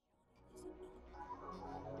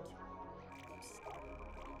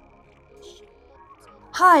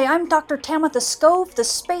Hi, I'm Dr. Tamitha Skov, the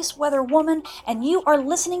Space Weather Woman, and you are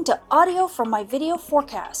listening to audio from my video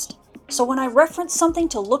forecast. So when I reference something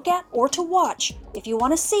to look at or to watch, if you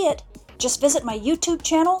want to see it, just visit my YouTube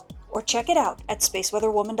channel or check it out at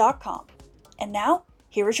spaceweatherwoman.com. And now,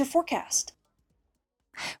 here is your forecast.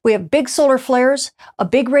 We have big solar flares, a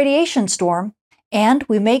big radiation storm, and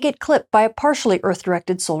we may get clipped by a partially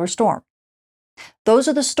Earth-directed solar storm. Those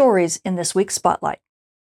are the stories in this week's Spotlight.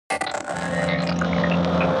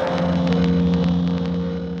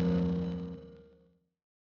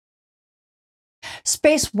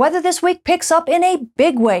 Space weather this week picks up in a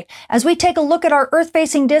big way. As we take a look at our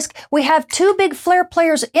Earth-facing disk, we have two big flare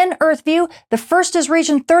players in Earth view. The first is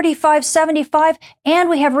region 3575, and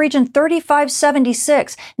we have region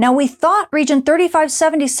 3576. Now, we thought region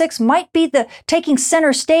 3576 might be taking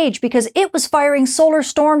center stage because it was firing solar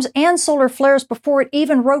storms and solar flares before it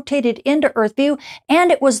even rotated into Earth view,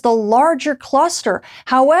 and it was the larger cluster.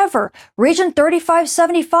 However, region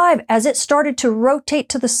 3575, as it started to rotate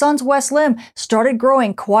to the sun's west limb, started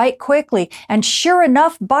growing quite quickly, and sure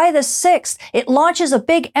enough, by the 6th, it launches a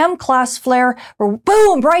big M-class flare.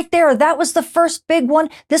 Boom! Right there, that was the first big one.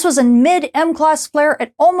 This was a mid-M-class flare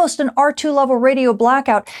at almost an R2 level radio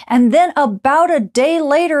blackout, and then about a day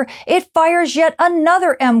later, it fires yet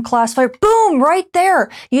another M-class flare. Boom! Right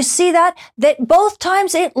there. You see that? That both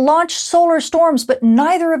times it launched solar storms, but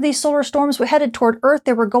neither of these solar storms were headed toward Earth.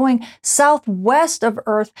 They were going southwest of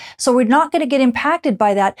Earth, so we're not going to get impacted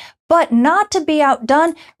by that. But not to be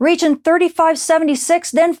outdone, region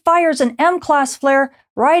 3576 then fires an M-class flare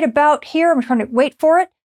right about here. I'm trying to wait for it.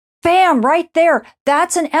 Bam, right there.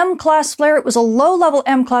 That's an M-class flare. It was a low-level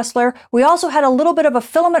M-class flare. We also had a little bit of a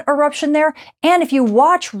filament eruption there. And if you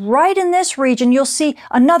watch right in this region, you'll see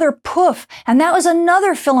another poof. And that was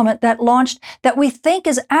another filament that launched that we think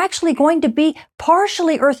is actually going to be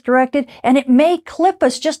partially Earth-directed, and it may clip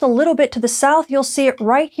us just a little bit to the south. You'll see it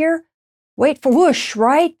right here. Wait for whoosh,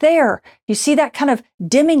 right there. You see that kind of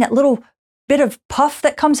dimming, that little bit of puff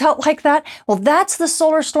that comes out like that? Well, that's the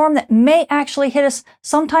solar storm that may actually hit us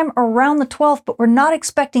sometime around the 12th, but we're not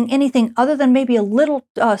expecting anything other than maybe a little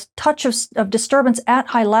touch of disturbance at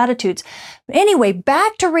high latitudes. Anyway,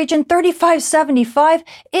 back to region 3575,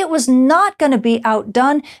 it was not going to be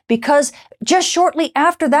outdone because just shortly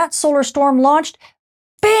after that solar storm launched,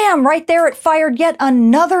 bam! Right there, it fired yet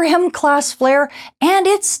another M-class flare, and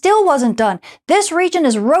it still wasn't done. This region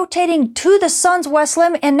is rotating to the sun's west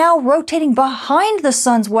limb and now rotating behind the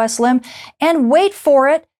sun's west limb. And wait for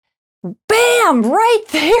it. Bam! Right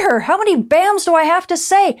there! How many bams do I have to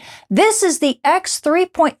say? This is the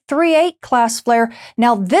X3.38 class flare.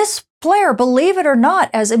 Now, this flare, believe it or not,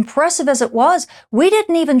 as impressive as it was, we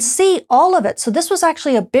didn't even see all of it. So this was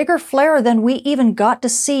actually a bigger flare than we even got to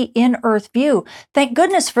see in Earth view. Thank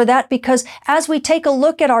goodness for that, because as we take a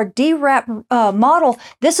look at our DRAP model,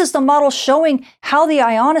 this is the model showing how the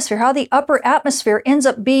ionosphere, how the upper atmosphere ends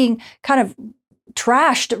up being kind of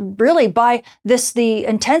trashed really by the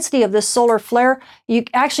intensity of this solar flare. You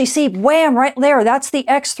actually see wham right there. That's the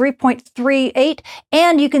X3.38,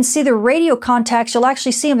 and you can see the radio contacts. You'll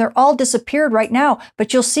actually see them. They're all disappeared right now,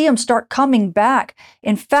 but you'll see them start coming back.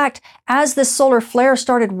 In fact, as this solar flare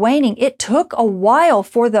started waning, it took a while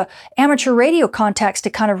for the amateur radio contacts to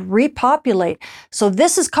kind of repopulate. So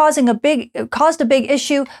this is caused a big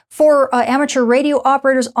issue for amateur radio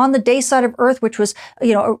operators on the day side of Earth, which was,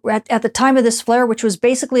 at the time of this flare, which was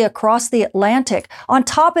basically across the Atlantic. On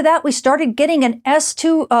top of that, we started getting an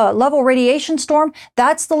S2 level radiation storm.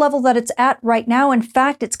 That's the level that it's at right now. In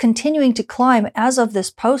fact, it's continuing to climb as of this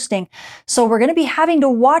posting. So we're going to be having to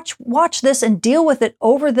watch this and deal with it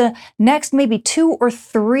over the next maybe 2 or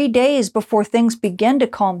 3 days before things begin to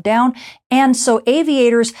calm down. And so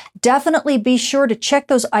aviators, definitely be sure to check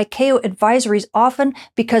those ICAO advisories often,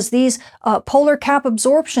 because these polar cap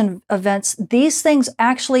absorption events, these things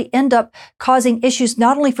actually end up causing issues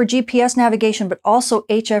not only for GPS navigation, but also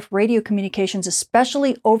HF radio communications,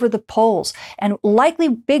 especially over the poles. And likely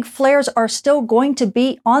big flares are still going to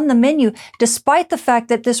be on the menu, despite the fact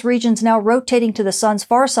that this region's now rotating to the sun's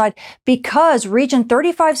far side, because region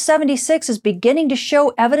 3576 is beginning to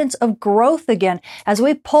show evidence of growth again. As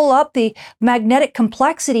we pull up the magnetic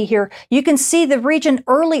complexity here, you can see the region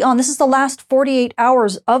early on. This is the last 48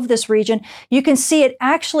 hours of this region. You can see it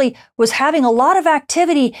actually was having a lot of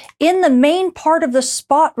activity in the main part of the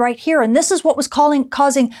spot right here. And this is what was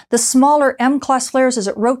causing the smaller M-class flares as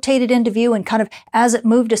it rotated into view and kind of as it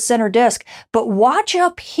moved to center disk. But watch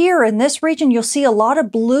up here in this region, you'll see a lot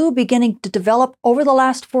of blue beginning to develop over the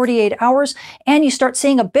last 48 hours. And you start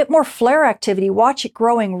seeing a bit more flare activity. Watch it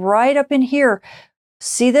growing right up in here.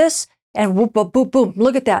 See this? And whoop, boom, boom, boom.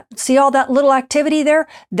 Look at that. See all that little activity there?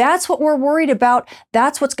 That's what we're worried about.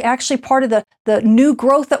 That's what's actually part of the new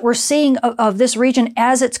growth that we're seeing of this region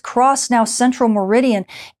as it's crossed now central meridian.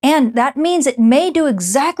 And that means it may do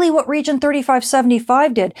exactly what region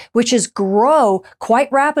 3575 did, which is grow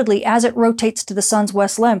quite rapidly as it rotates to the sun's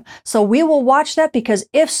west limb. So we will watch that, because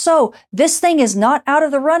if so, this thing is not out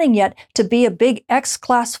of the running yet to be a big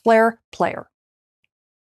X-class flare player.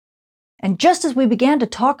 And just as we began to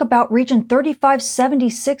talk about region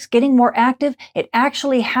 3576 getting more active, it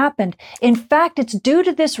actually happened. In fact, it's due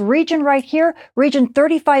to this region right here, region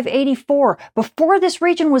 3584. Before this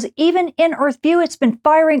region was even in Earth view, it's been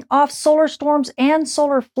firing off solar storms and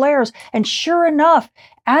solar flares. And sure enough,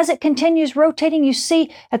 as it continues rotating, you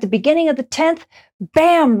see at the beginning of the 10th,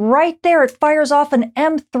 bam, right there, it fires off an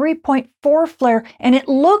M3.4 flare, and it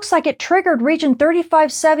looks like it triggered region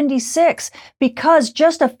 3576, because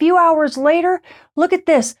just a few hours later, look at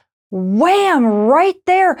this, wham, right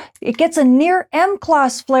there, it gets a near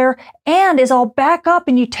M-class flare and is all back up.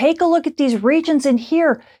 And you take a look at these regions in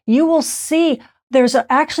here, you will see there's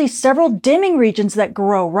actually several dimming regions that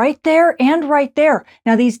grow right there and right there.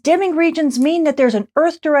 Now, these dimming regions mean that there's an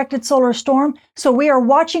Earth-directed solar storm, so we are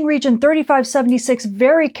watching region 3576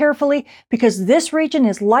 very carefully, because this region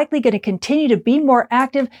is likely going to continue to be more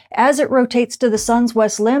active as it rotates to the sun's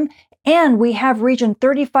west limb, and we have region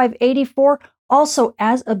 3584 also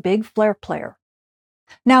as a big flare player.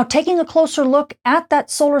 Now, taking a closer look at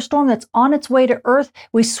that solar storm that's on its way to Earth,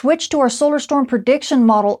 we switch to our solar storm prediction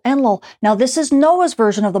model, Enlil. Now, this is NOAA's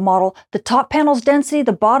version of the model. The top panel's density,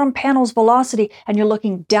 the bottom panel's velocity, and you're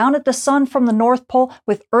looking down at the sun from the North Pole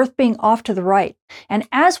with Earth being off to the right. And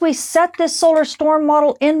as we set this solar storm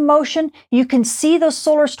model in motion, you can see those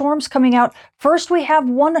solar storms coming out. First, we have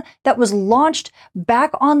one that was launched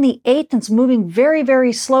back on the 8th and it's moving very,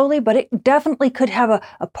 very slowly, but it definitely could have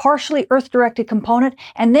a partially Earth-directed component.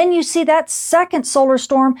 And then you see that second solar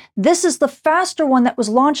storm. This is the faster one that was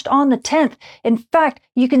launched on the 10th. In fact,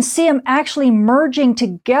 you can see them actually merging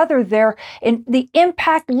together there. And the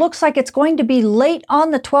impact looks like it's going to be late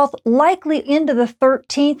on the 12th, likely into the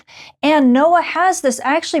 13th. And NOAA has this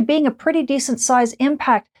actually being a pretty decent size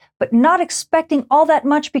impact, but not expecting all that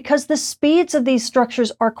much because the speeds of these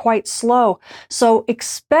structures are quite slow. So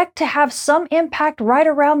expect to have some impact right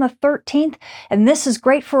around the 13th. And this is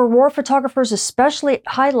great for aurora photographers, especially at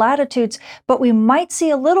high latitudes, but we might see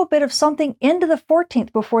a little bit of something into the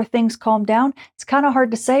 14th before things calm down. It's kind of hard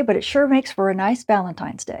to say, but it sure makes for a nice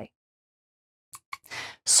Valentine's Day.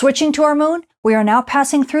 Switching to our moon, we are now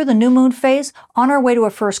passing through the new moon phase on our way to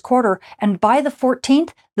a first quarter, and by the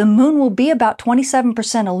 14th, the moon will be about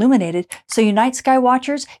 27% illuminated. So you night sky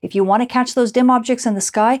watchers, if you want to catch those dim objects in the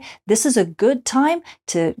sky, this is a good time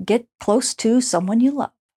to get close to someone you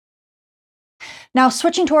love. Now,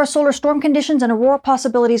 switching to our solar storm conditions and aurora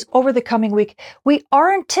possibilities over the coming week, we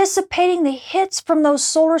are anticipating the hits from those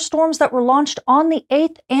solar storms that were launched on the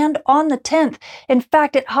 8th and on the 10th. In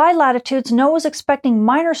fact, at high latitudes, NOAA is expecting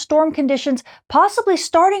minor storm conditions, possibly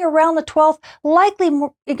starting around the 12th, likely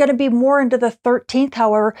going to be more into the 13th,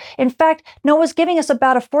 however. In fact, NOAA is giving us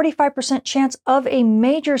about a 45% chance of a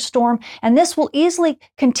major storm, and this will easily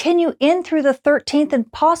continue in through the 13th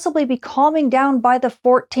and possibly be calming down by the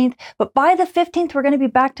 14th. But by the 15th, we're going to be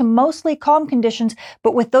back to mostly calm conditions,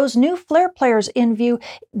 but with those new flare players in view,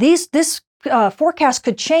 this forecast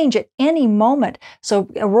could change at any moment. So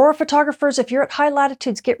aurora photographers, if you're at high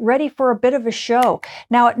latitudes, get ready for a bit of a show.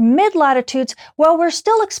 Now at mid latitudes, well, we're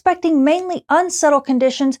still expecting mainly unsettled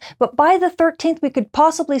conditions, but by the 13th, we could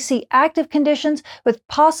possibly see active conditions with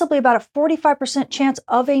possibly about a 45% chance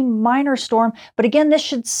of a minor storm. But again, this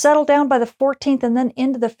should settle down by the 14th and then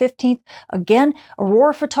into the 15th. Again,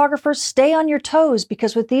 aurora photographers, stay on your toes,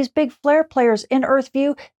 because with these big flare players in Earth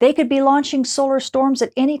view, they could be launching solar storms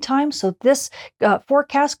at any time. So this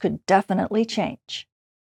forecast could definitely change.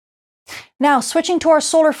 Now, switching to our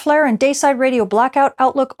solar flare and dayside radio blackout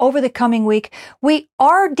outlook over the coming week, we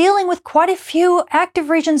are dealing with quite a few active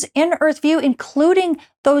regions in Earth view, including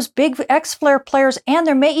those big X-flare players, and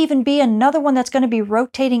there may even be another one that's going to be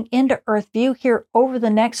rotating into Earth view here over the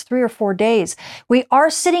next 3 or 4 days. We are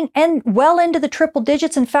sitting well into the triple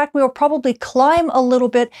digits. In fact, we will probably climb a little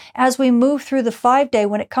bit as we move through the 5-day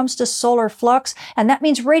when it comes to solar flux, and that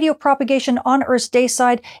means radio propagation on Earth's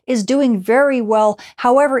dayside is doing very well.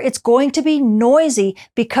 However, it's going to be be noisy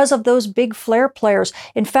because of those big flare players.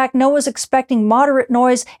 In fact, NOAA's expecting moderate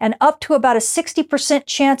noise and up to about a 60%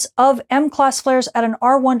 chance of M-class flares at an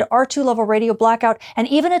R1 to R2 level radio blackout, and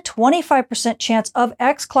even a 25% chance of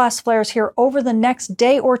X-class flares here over the next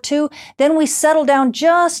day or two. Then we settle down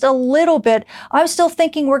just a little bit. I'm still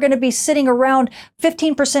thinking we're going to be sitting around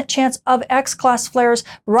 15% chance of X-class flares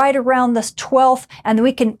right around the 12th, and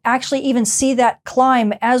we can actually even see that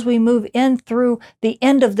climb as we move in through the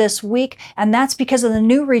end of this week, and that's because of the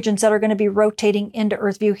new regions that are going to be rotating into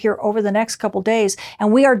EarthView here over the next couple days.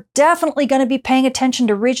 And we are definitely going to be paying attention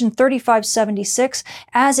to region 3576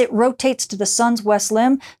 as it rotates to the sun's west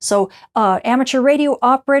limb. So amateur radio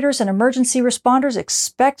operators and emergency responders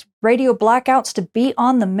expect radio blackouts to be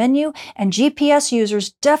on the menu, and GPS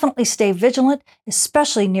users definitely stay vigilant,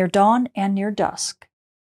 especially near dawn and near dusk.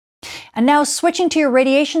 And now switching to your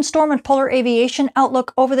radiation storm and polar aviation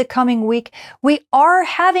outlook over the coming week, we are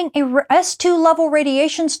having a S2 level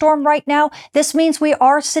radiation storm right now. This means we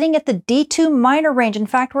are sitting at the D2 minor range. In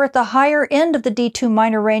fact, we're at the higher end of the D2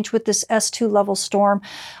 minor range with this S2 level storm.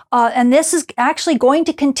 And this is actually going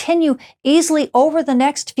to continue easily over the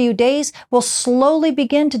next few days. We'll slowly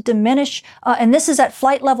begin to diminish, and this is at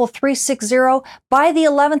flight level 360. By the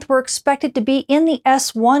 11th, we're expected to be in the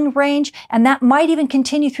S1 range, and that might even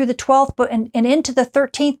continue through the 12th and into the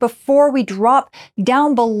 13th before we drop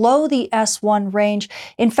down below the S1 range.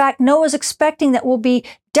 In fact, NOAA's expecting that we'll be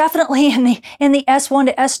definitely in the S1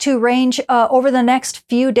 to S2 range over the next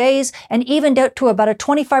few days, and even down to about a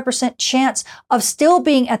 25% chance of still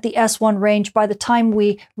being at the S1 range by the time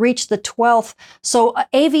we reach the 12th. So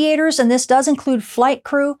aviators, and this does include flight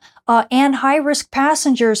crew and high-risk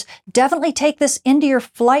passengers, definitely take this into your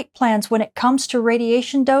flight plans when it comes to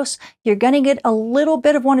radiation dose. You're going to get a little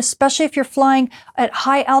bit of one, especially if you're flying at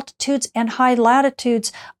high altitudes and high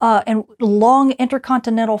latitudes and long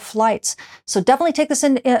intercontinental flights. So definitely take this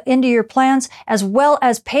into your plans, as well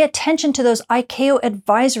as pay attention to those ICAO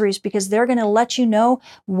advisories, because they're going to let you know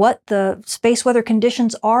what the space weather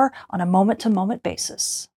conditions are on a moment-to-moment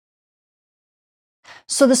basis.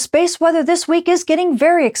 So the space weather this week is getting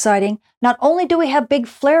very exciting. Not only do we have big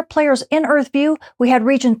flare players in EarthView, we had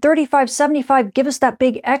region 3575 give us that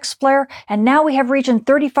big X flare, and now we have region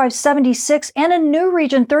 3576 and a new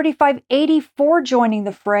region 3584 joining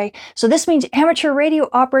the fray. So this means amateur radio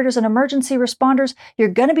operators and emergency responders, you're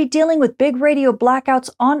going to be dealing with big radio blackouts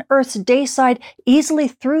on Earth's day side easily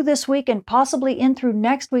through this week and possibly in through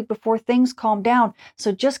next week before things calm down.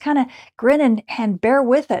 So just kind of grin and bear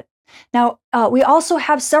with it. Now, we also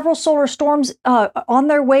have several solar storms on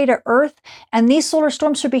their way to Earth, and these solar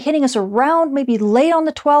storms should be hitting us around maybe late on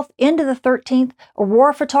the 12th into the 13th.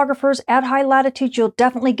 Aurora photographers at high latitudes, you'll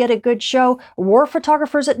definitely get a good show. Aurora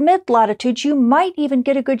photographers at mid latitudes, you might even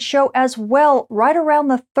get a good show as well right around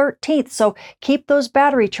the 13th, so keep those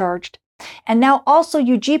battery charged. And now also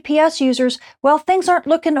you GPS users, well, things aren't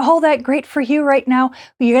looking all that great for you right now.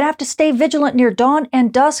 You're going to have to stay vigilant near dawn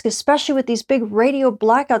and dusk, especially with these big radio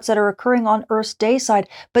blackouts that are occurring on Earth's day side.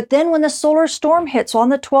 But then when the solar storm hits on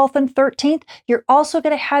the 12th and 13th, you're also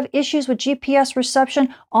going to have issues with GPS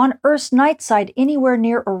reception on Earth's night side anywhere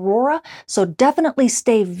near Aurora. So definitely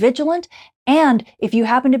stay vigilant. And if you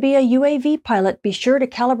happen to be a UAV pilot, be sure to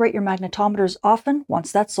calibrate your magnetometers often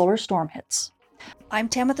once that solar storm hits. I'm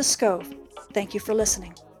Tamitha Skov. Thank you for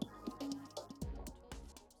listening.